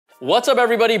What's up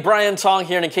everybody, Brian Tong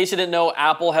here, and in case you didn't know,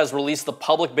 Apple has released the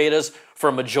public betas for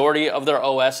a majority of their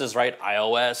OSs, right?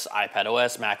 iOS,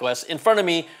 iPadOS, macOS. In front of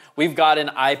me, we've got an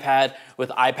iPad with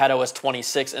iPadOS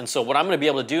 26, and so what I'm gonna be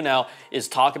able to do now is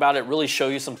talk about it, really show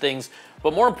you some things,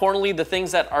 but more importantly, the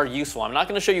things that are useful. I'm not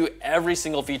gonna show you every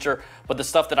single feature, but the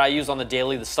stuff that I use on the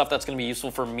daily, the stuff that's gonna be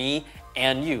useful for me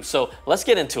and you. So let's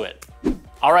get into it.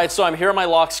 All right, so I'm here on my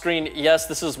lock screen. Yes,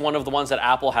 this is one of the ones that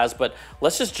Apple has, but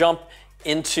let's just jump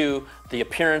into the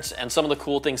appearance and some of the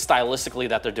cool things stylistically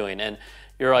that they're doing. And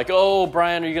you're like, oh,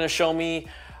 Brian, are you gonna show me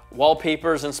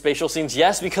wallpapers and spatial scenes?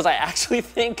 Yes, because I actually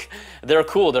think they're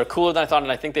cool. They're cooler than I thought,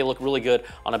 and I think they look really good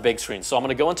on a big screen. So I'm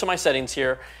gonna go into my settings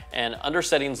here, and under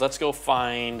settings, let's go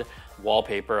find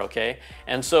wallpaper, okay?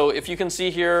 And so if you can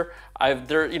see here,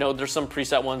 there's some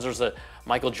preset ones. There's a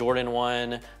Michael Jordan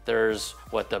one. There's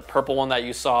the purple one that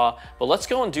you saw. But let's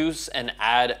go and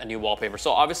add a new wallpaper. So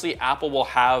obviously Apple will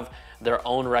have their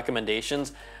own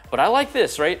recommendations, but I like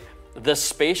this, right? The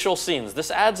spatial scenes.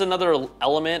 This adds another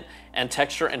element and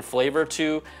texture and flavor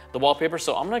to the wallpaper.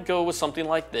 So I'm gonna go with something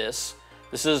like this.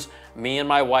 This is me and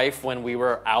my wife when we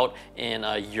were out in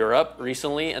Europe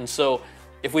recently. And so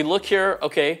if we look here,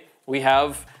 okay, we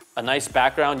have a nice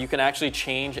background. You can actually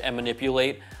change and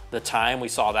manipulate the time. We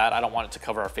saw that. I don't want it to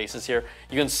cover our faces here.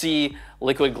 You can see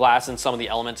liquid glass in some of the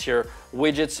elements here.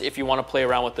 Widgets, if you want to play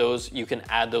around with those, you can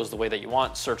add those the way that you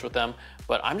want, search with them.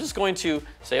 But I'm just going to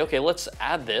say, okay, let's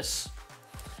add this.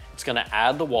 It's gonna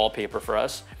add the wallpaper for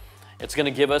us. It's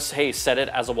gonna give us, hey, set it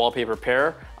as a wallpaper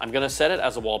pair. I'm gonna set it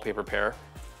as a wallpaper pair.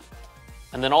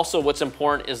 And then also what's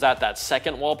important is that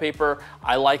second wallpaper,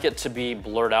 I like it to be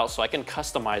blurred out so I can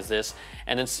customize this.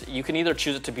 And you can either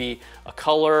choose it to be a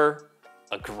color,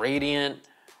 a gradient,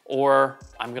 or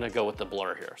I'm gonna go with the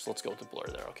blur here. So let's go with the blur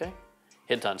there, okay?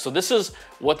 Hit done. So this is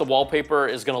what the wallpaper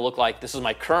is gonna look like. This is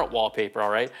my current wallpaper, all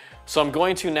right? So I'm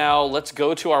going to now, let's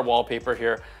go to our wallpaper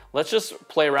here. Let's just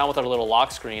play around with our little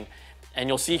lock screen, and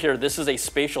you'll see here, this is a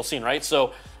spatial scene, right?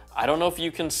 So I don't know if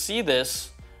you can see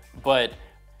this, but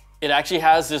it actually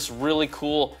has this really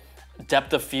cool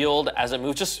depth of field as it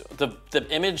moves. Just the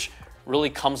image really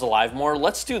comes alive more.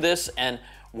 Let's do this and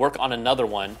work on another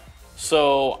one.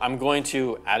 So I'm going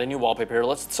to add a new wallpaper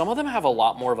here. Some of them have a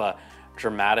lot more of a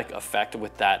dramatic effect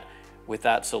with that.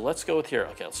 So let's go with here.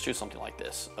 Okay, let's choose something like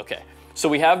this. Okay, so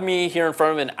we have me here in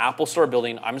front of an Apple Store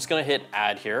building. I'm just gonna hit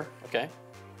add here, okay?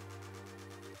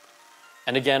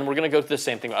 And again, we're gonna go through the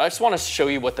same thing. I just wanna show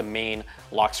you what the main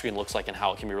lock screen looks like and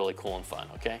how it can be really cool and fun,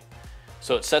 okay?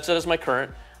 So it sets it as my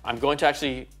current. I'm going to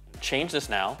actually change this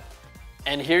now.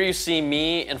 And here you see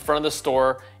me in front of the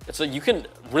store. You can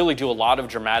really do a lot of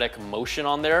dramatic motion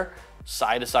on there,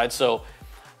 side to side. So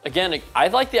again, I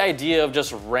like the idea of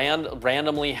just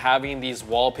randomly having these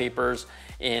wallpapers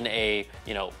in a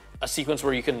sequence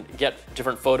where you can get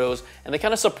different photos and they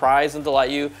kind of surprise and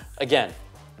delight you. Again,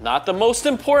 not the most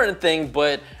important thing,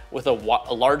 but with a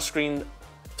large screen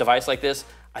device like this,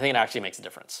 I think it actually makes a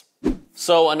difference.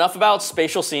 So enough about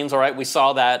spatial scenes, all right, we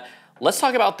saw that. Let's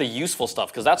talk about the useful stuff,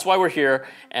 because that's why we're here,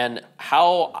 and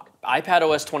how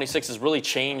iPadOS 26 has really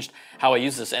changed how I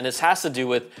use this. And this has to do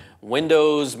with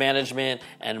Windows management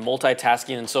and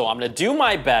multitasking. And so I'm gonna do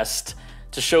my best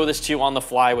to show this to you on the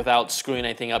fly without screwing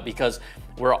anything up, because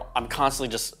I'm constantly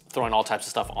just throwing all types of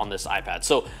stuff on this iPad.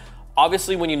 So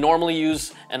obviously, when you normally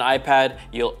use an iPad,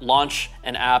 you'll launch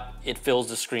an app, it fills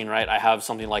the screen, right? I have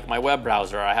something like my web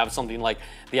browser, I have something like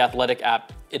the Athletic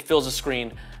app, it fills the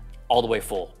screen all the way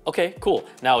full. Okay, cool.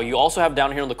 Now you also have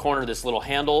down here in the corner this little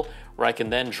handle where I can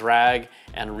then drag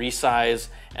and resize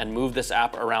and move this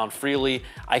app around freely.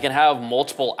 I can have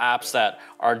multiple apps that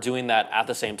are doing that at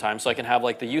the same time. So I can have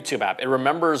like the YouTube app. It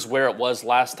remembers where it was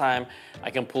last time. I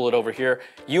can pull it over here.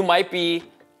 You might be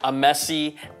a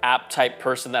messy app type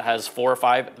person that has 4 or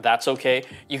 5, that's okay.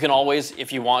 You can always,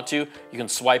 if you want to, you can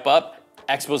swipe up,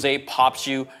 Expose pops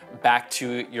you back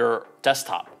to your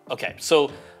desktop. Okay,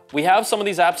 so we have some of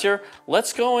these apps here.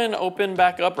 Let's go and open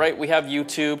back up, right? We have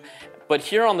YouTube, but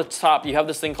here on the top, you have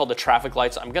this thing called the traffic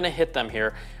lights. I'm gonna hit them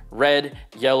here. Red,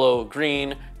 yellow,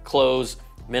 green, close,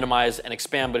 minimize, and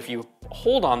expand. But if you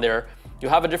hold on there, you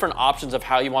have a different options of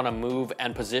how you wanna move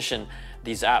and position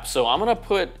these apps. So I'm gonna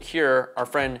put here our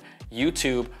friend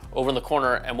YouTube over in the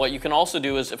corner. And what you can also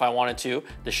do is, if I wanted to,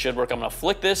 this should work. I'm gonna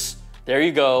flick this, there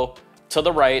you go, to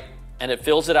the right, and it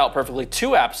fills it out perfectly. 2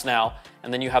 apps now,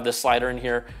 and then you have this slider in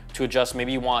here to adjust.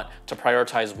 Maybe you want to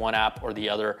prioritize one app or the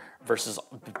other versus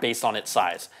based on its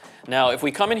size. Now, if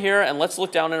we come in here and let's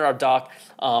look down in our dock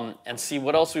and see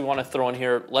what else we wanna throw in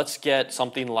here. Let's get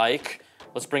something like,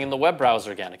 let's bring in the web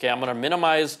browser again. Okay, I'm gonna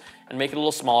minimize and make it a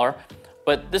little smaller.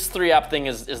 But this 3-app thing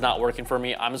is not working for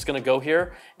me. I'm just gonna go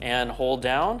here and hold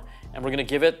down, and we're gonna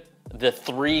give it the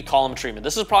 3-column treatment.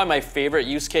 This is probably my favorite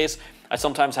use case. I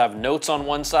sometimes have notes on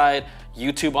one side,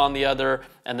 YouTube on the other,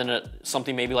 and then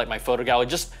something maybe like my photo gallery,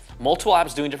 just multiple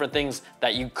apps doing different things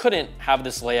that you couldn't have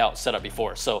this layout set up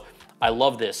before. So I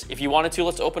love this. If you wanted to,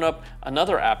 let's open up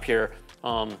another app here.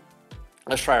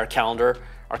 Let's try our calendar.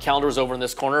 Our calendar is over in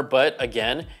this corner, but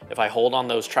again, if I hold on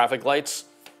those traffic lights,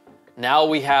 now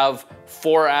we have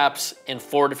 4 apps in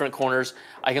 4 different corners.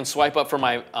 I can swipe up from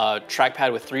my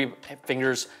trackpad with 3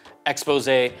 fingers, expose.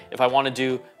 If I want to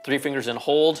do 3 fingers and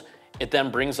hold, it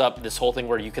then brings up this whole thing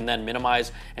where you can then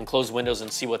minimize and close windows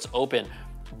and see what's open.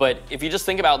 But if you just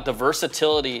think about the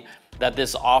versatility that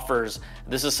this offers,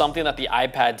 this is something that the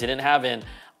iPad didn't have, and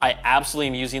I absolutely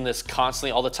am using this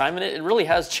constantly all the time, and it really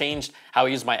has changed how I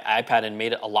use my iPad and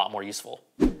made it a lot more useful.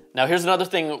 Now here's another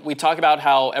thing. We talk about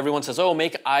how everyone says, oh,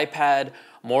 make iPad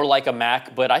more like a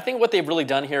Mac, but I think what they've really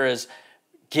done here is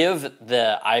give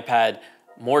the iPad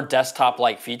more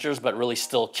desktop-like features, but really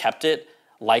still kept it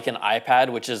like an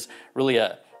iPad, which is really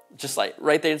just like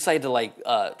right there, decided to like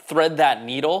thread that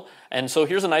needle. And so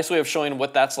here's a nice way of showing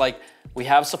what that's like. We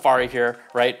have Safari here,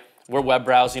 right? We're web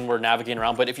browsing, we're navigating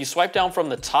around, but if you swipe down from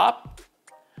the top,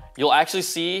 you'll actually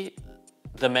see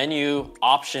the menu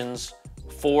options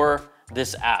for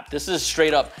this app. This is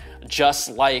straight up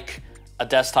just like a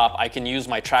desktop. I can use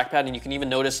my trackpad, and you can even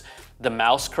notice the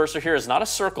mouse cursor here is not a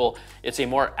circle, it's a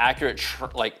more accurate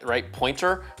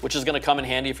pointer, which is gonna come in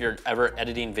handy if you're ever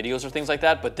editing videos or things like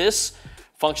that. But this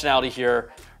functionality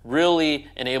here really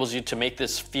enables you to make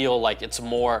this feel like it's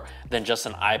more than just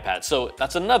an iPad. So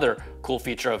that's another cool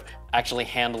feature of actually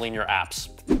handling your apps.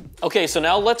 Okay, so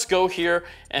now let's go here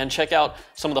and check out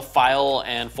some of the file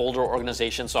and folder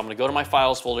organization. So I'm gonna go to my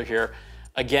files folder here.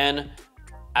 Again,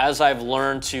 as I've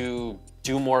learned to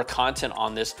do more content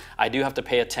on this, I do have to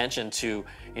pay attention to,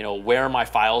 you know, where my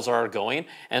files are going.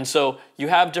 And so you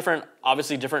have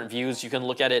obviously different views. You can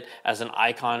look at it as an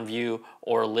icon view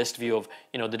or a list view of,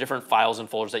 you know, the different files and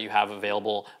folders that you have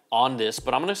available on this.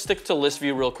 But I'm gonna stick to list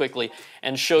view real quickly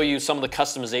and show you some of the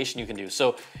customization you can do.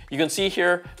 So you can see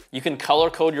here, you can color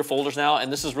code your folders now,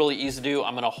 and this is really easy to do.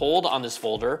 I'm gonna hold on this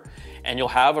folder, and you'll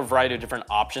have a variety of different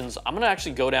options. I'm gonna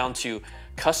actually go down to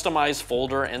customize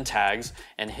folder and tags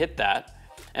and hit that.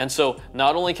 And so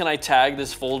not only can I tag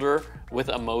this folder with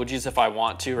emojis if I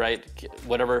want to, right?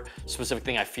 Whatever specific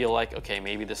thing I feel like, okay,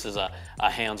 maybe this is a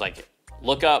hands like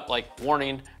look up, like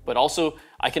warning, but also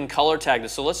I can color tag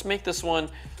this. So let's make this one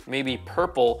maybe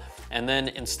purple. And then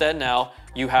instead now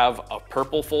you have a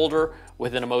purple folder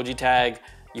with an emoji tag.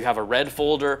 You have a red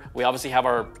folder. We obviously have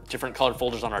our different colored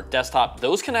folders on our desktop.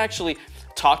 Those can actually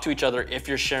talk to each other if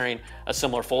you're sharing a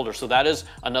similar folder. So that is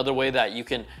another way that you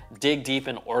can dig deep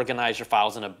and organize your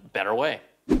files in a better way.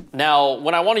 Now,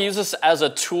 when I want to use this as a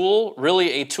tool,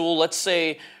 really a tool, let's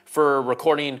say for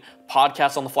recording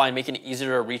podcasts on the fly and making it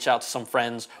easier to reach out to some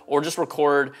friends or just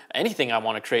record anything I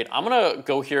want to create, I'm going to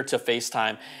go here to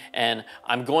FaceTime, and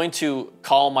I'm going to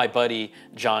call my buddy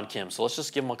John Kim. So let's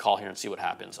just give him a call here and see what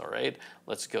happens. All right,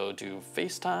 let's go do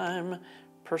FaceTime,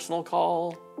 personal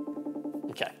call.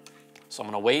 Okay. So I'm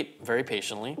gonna wait very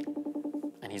patiently,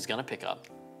 and he's gonna pick up.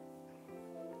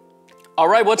 All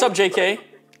right, what's up, JK?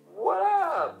 What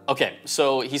up? Okay,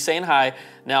 so he's saying hi.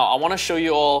 Now I wanna show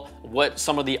you all what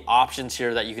some of the options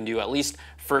here that you can do, at least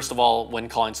first of all, when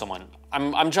calling someone.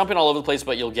 I'm jumping all over the place,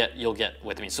 but you'll get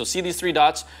with me. So see these 3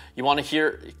 dots? You wanna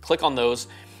click on those,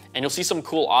 and you'll see some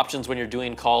cool options when you're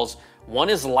doing calls. One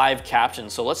is live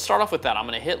captions. So let's start off with that. I'm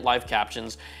gonna hit live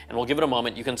captions, and we'll give it a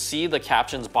moment. You can see the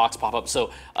captions box pop up.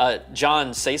 So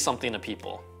John, say something to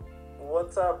people.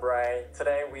 What's up, Brian?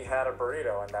 Today we had a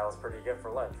burrito, and that was pretty good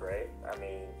for lunch, right? I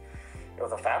mean, it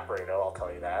was a fat burrito, I'll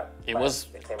tell you that. It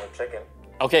came with chicken.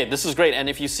 Okay, this is great. And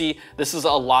if you see, this is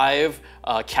a live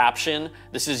caption.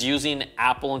 This is using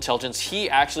Apple Intelligence. He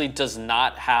actually does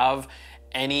not have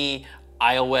any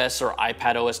iOS or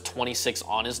iPadOS 26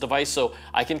 on his device, so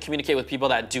I can communicate with people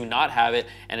that do not have it,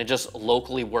 and it just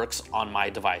locally works on my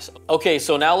device. Okay,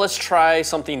 so now let's try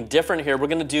something different here. We're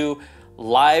gonna do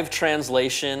live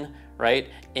translation,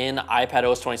 right, in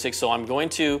iPadOS 26. So I'm going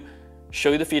to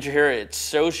show you the feature here. It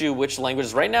shows you which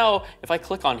languages. Right now, if I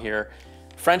click on here,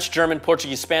 French, German,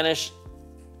 Portuguese, Spanish.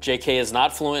 JK is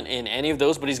not fluent in any of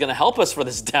those, but he's gonna help us for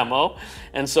this demo.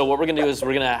 And so what we're gonna do is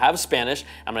we're gonna have Spanish.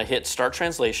 I'm gonna hit start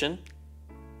translation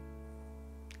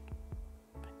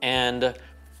and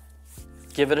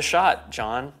give it a shot,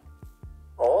 John.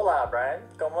 Hola, Brian.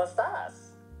 ¿Cómo estás?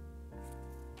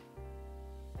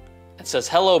 It says,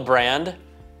 hello, Brand.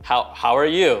 How are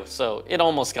you? So it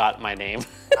almost got my name.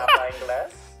 Habla inglés?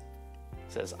 It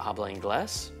says, habla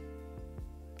inglés.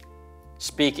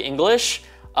 speak English.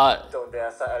 Donde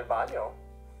está el baño?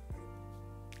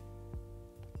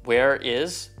 Where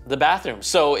is the bathroom?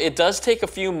 So it does take a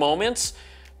few moments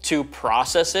to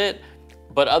process it,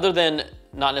 but other than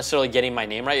not necessarily getting my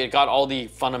name right, it got all the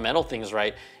fundamental things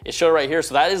right. It showed right here.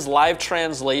 So that is live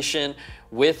translation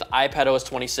with iPadOS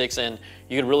 26, and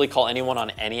you could really call anyone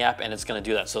on any app and it's gonna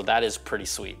do that. So that is pretty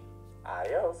sweet.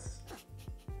 Adios.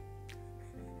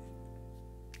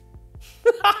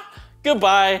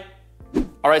 Goodbye.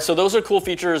 All right, so those are cool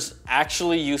features,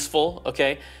 actually useful,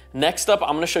 okay? Next up,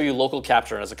 I'm gonna show you local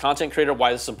capture. As a content creator,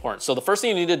 why this is important. So the first thing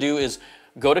you need to do is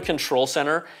go to Control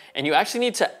Center, and you actually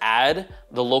need to add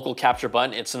the local capture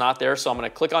button. It's not there, so I'm gonna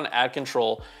click on Add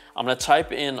Control. I'm gonna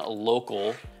type in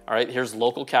local. All right, here's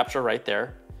local capture right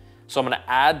there. So I'm gonna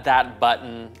add that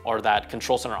button or that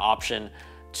Control Center option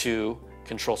to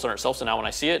Control Center itself. So now when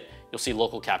I see it, you'll see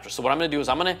local capture. So what I'm gonna do is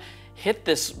I'm gonna hit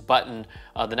this button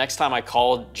the next time I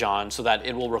call John so that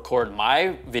it will record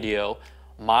my video,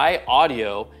 my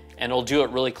audio, and it'll do it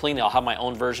really cleanly. I'll have my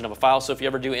own version of a file. So if you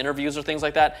ever do interviews or things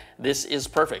like that, this is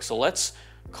perfect. So let's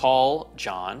call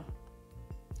John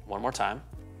one more time.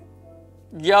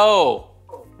 Yo,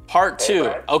 part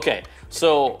 2. Okay,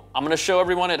 so I'm gonna show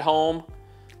everyone at home,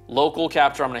 local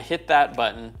capture. I'm gonna hit that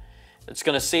button. It's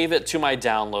gonna save it to my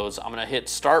downloads. I'm gonna hit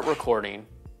start recording,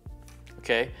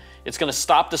 okay? It's gonna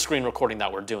stop the screen recording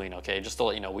that we're doing, okay? Just to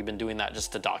let you know, we've been doing that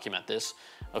just to document this,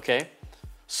 okay?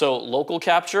 So local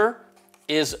capture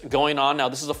is going on. Now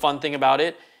this is a fun thing about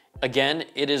it. Again,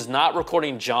 it is not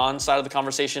recording John's side of the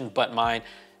conversation, but mine.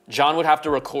 John would have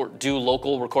to do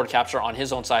local record capture on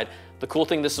his own side. The cool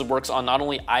thing, this works on not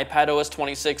only iPadOS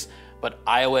 26, but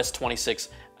iOS 26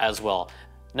 as well.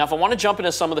 Now, if I wanna jump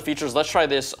into some of the features, let's try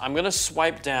this. I'm gonna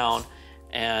swipe down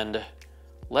and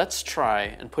let's try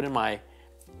and put in my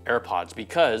AirPods,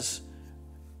 because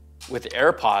with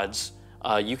AirPods,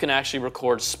 you can actually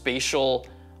record spatial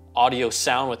audio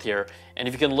sound with here. And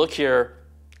if you can look here,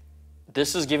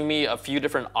 this is giving me a few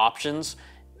different options,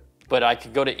 but I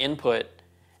could go to input,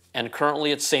 and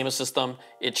currently it's same as system.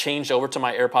 It changed over to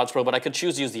my AirPods Pro, but I could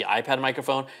choose to use the iPad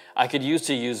microphone. I could use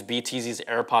BTZ's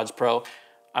AirPods Pro.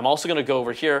 I'm also gonna go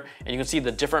over here and you can see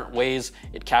the different ways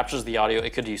it captures the audio.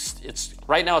 It could use,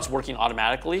 right now it's working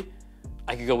automatically.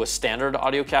 I could go with standard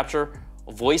audio capture,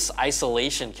 voice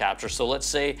isolation capture. So let's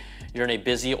say you're in a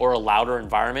busy or a louder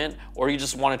environment, or you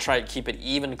just wanna try to keep it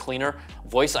even cleaner.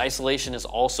 Voice isolation is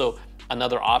also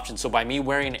another option. So by me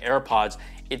wearing AirPods,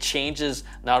 it changes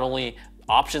not only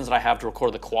options that I have to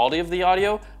record the quality of the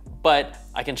audio, but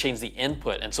I can change the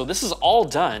input. And so this is all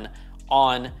done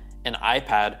on an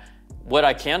iPad. What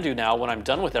I can do now when I'm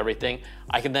done with everything,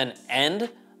 I can then end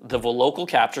the local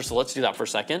capture. So let's do that for a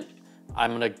second.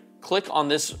 I'm gonna click on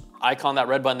this icon, that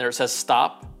red button there, it says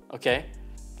stop, okay?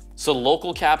 So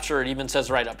local capture, it even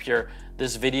says right up here,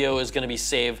 this video is gonna be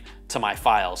saved to my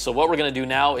file. So what we're gonna do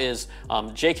now is,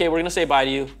 JK, we're gonna say bye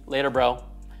to you. Later, bro.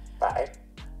 Bye.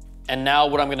 And now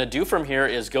what I'm gonna do from here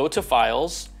is go to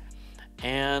files,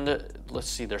 and let's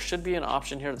see, there should be an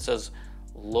option here that says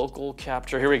local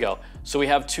capture. Here we go. So we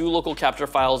have 2 local capture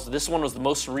files. This one was the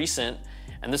most recent,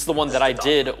 and this is the one that I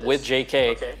did with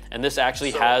JK. Okay. And this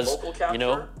actually has, you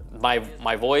know,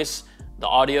 my voice, the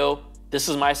audio. This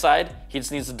is my side. He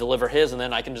just needs to deliver his, and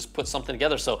then I can just put something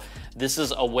together. So this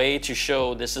is a way to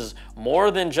show this is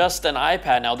more than just an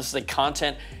iPad now. This is a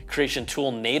content creation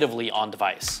tool natively on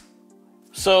device.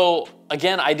 So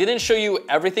again, I didn't show you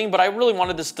everything, but I really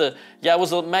wanted this to, yeah,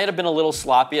 it might have been a little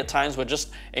sloppy at times, but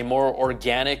just a more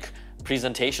organic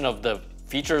presentation of the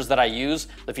features that I use,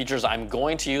 the features I'm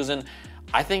going to use. And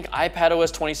I think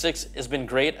iPadOS 26 has been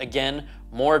great. Again,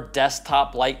 more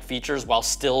desktop-like features while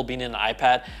still being an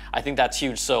iPad. I think that's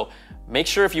huge. So make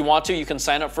sure if you want to, you can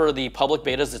sign up for the public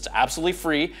betas. It's absolutely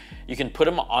free. You can put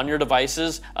them on your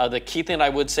devices. The key thing I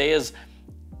would say is,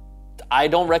 I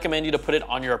don't recommend you to put it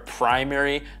on your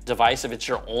primary device if it's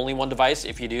your only one device.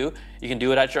 If you do, you can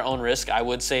do it at your own risk. I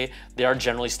would say they are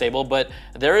generally stable, but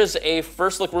there is a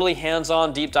first look, really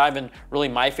hands-on deep dive, and really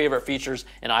my favorite features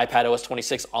in iPadOS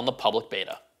 26 on the public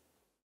beta.